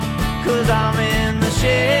'cause I'm in the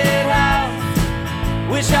shed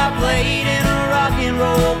house. Wish I played in a rock and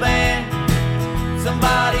roll band.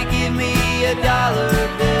 Somebody give me a dollar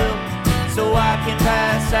bill so I can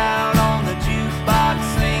pass out on the jukebox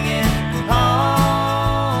singing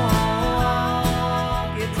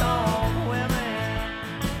honky tonk women.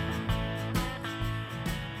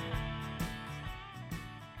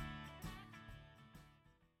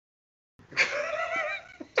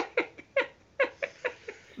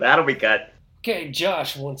 That'll be cut. Okay,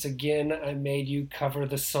 Josh, once again, I made you cover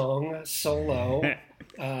the song solo.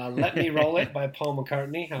 Let Me Roll It by Paul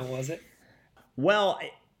McCartney. How was it? Well,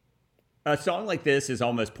 a song like this is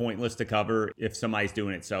almost pointless to cover if somebody's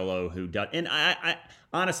doing it solo who does. And I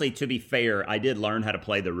honestly, to be fair, I did learn how to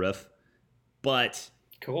play the riff, but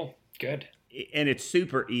Cool. Good. and it's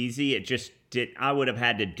super easy. It just did. I would have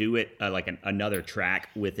had to do it like another track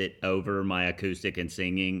with it over my acoustic and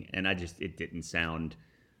singing, and it didn't sound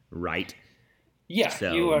right. Yeah,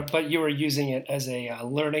 So- you were using it as a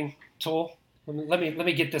learning tool. Let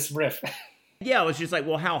me get this riff. Yeah, it was just like,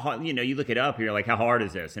 well, how hard? You know, you look it up, you're like, how hard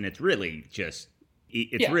is this? And it's really just,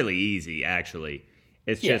 it's Yeah. really easy, actually.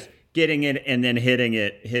 It's Yeah. just getting it and then hitting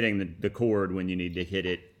the chord when you need to hit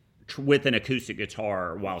it with an acoustic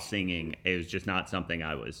guitar while singing is just not something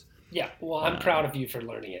I was. Yeah, well, I'm proud of you for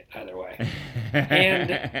learning it either way.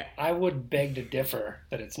 And I would beg to differ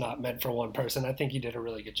that it's not meant for one person. I think you did a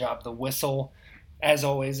really good job. The whistle, as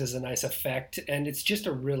always, is a nice effect, and it's just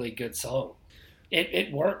a really good song.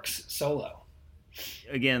 It works solo.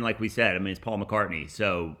 Again, like we said, I mean, it's Paul McCartney,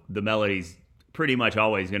 so the melody's pretty much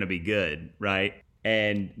always going to be good, right?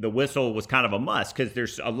 And the whistle was kind of a must because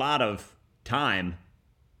there's a lot of time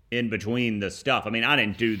in between the stuff. I mean, I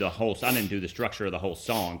didn't do the structure of the whole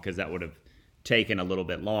song because that would have taken a little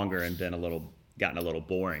bit longer and been gotten a little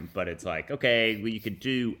boring. But it's like, okay, well, you could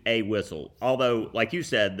do a whistle. Although, like you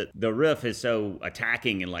said, the riff is so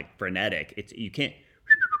attacking and like frenetic. You can't.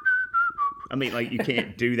 I mean, like you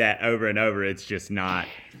can't do that over and over. It's just not.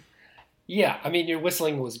 Yeah, I mean, your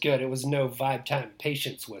whistling was good. It was no Vibe Time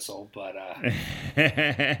Patience whistle, but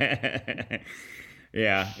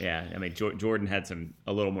Yeah. I mean, Jordan had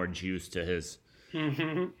a little more juice to his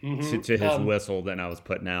to his whistle than I was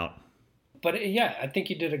putting out. But yeah, I think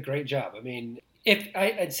you did a great job. I mean,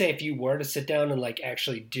 I'd say if you were to sit down and like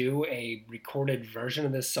actually do a recorded version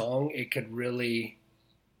of this song, it could really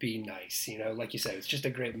be nice. You know, like you said, it's just a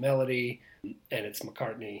great melody, and it's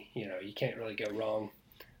McCartney. You know, you can't really go wrong.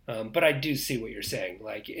 But I do see what you're saying.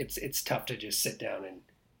 Like, it's tough to just sit down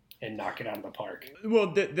and knock it out of the park.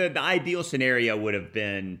 Well, the ideal scenario would have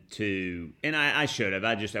been and I should have.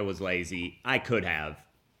 I was lazy. I could have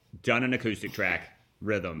done an acoustic track,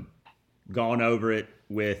 rhythm, gone over it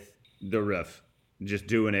with the riff, just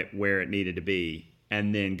doing it where it needed to be,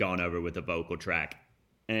 and then gone over with the vocal track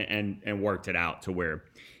and worked it out to where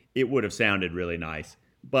it would have sounded really nice.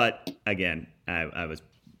 But again, I was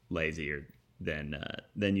lazier than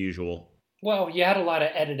usual. Well, you had a lot of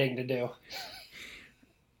editing to do.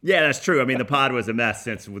 Yeah, that's true. I mean, the pod was a mess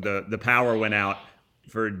since the power went out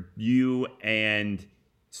for you, and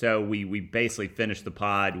so we basically finished the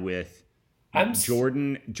pod with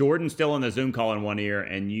Jordan still on the Zoom call in one ear,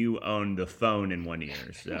 and you owned the phone in one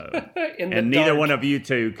ear. So and neither one of you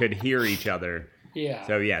two could hear each other. Yeah.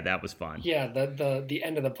 So yeah, that was fun. Yeah, the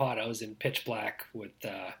end of the pod, I was in pitch black with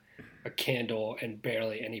a candle and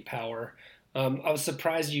barely any power. I was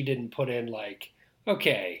surprised you didn't put in like,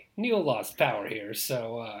 okay, Neil lost power here,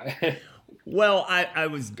 so. Well, I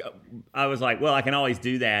was like, well, I can always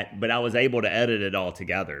do that, but I was able to edit it all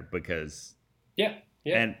together because. Yeah.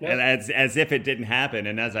 And as if it didn't happen,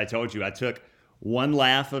 and as I told you, I took one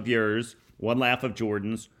laugh of yours, one laugh of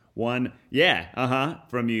Jordan's, one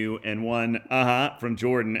from you, and one from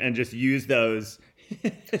Jordan, and just used those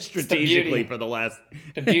strategically for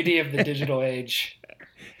the beauty of the digital age.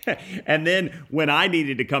 And then when I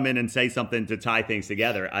needed to come in and say something to tie things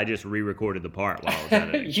together, I just re-recorded the part while I was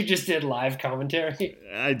editing. You just did live commentary?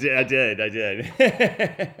 I did.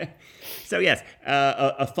 So yes,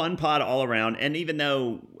 a fun pod all around. And even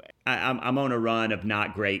though I'm on a run of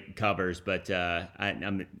not great covers, but that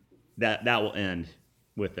will end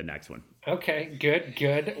with the next one. Okay,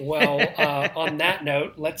 good. Well, on that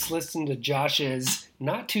note, let's listen to Josh's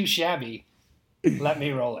Not Too Shabby, Let Me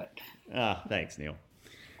Roll It. Thanks, Neil.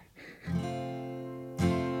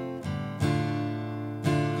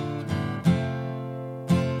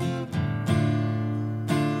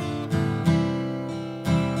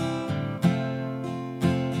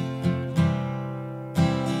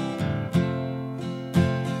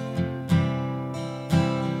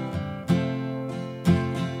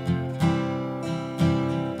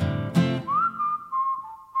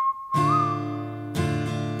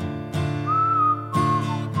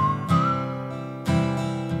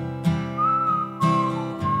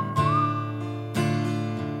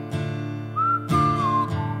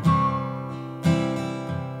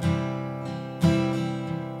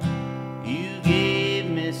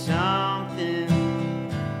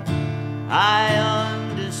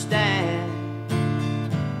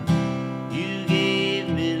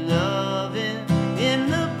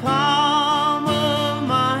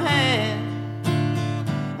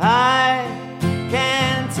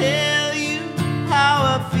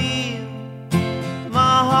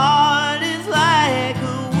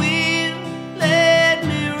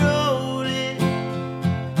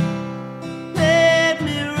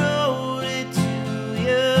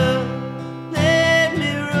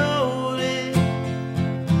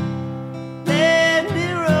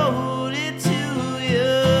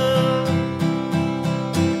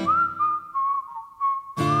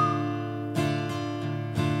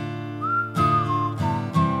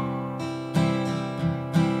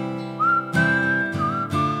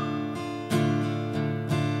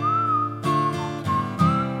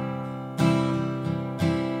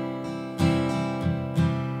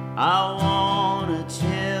 I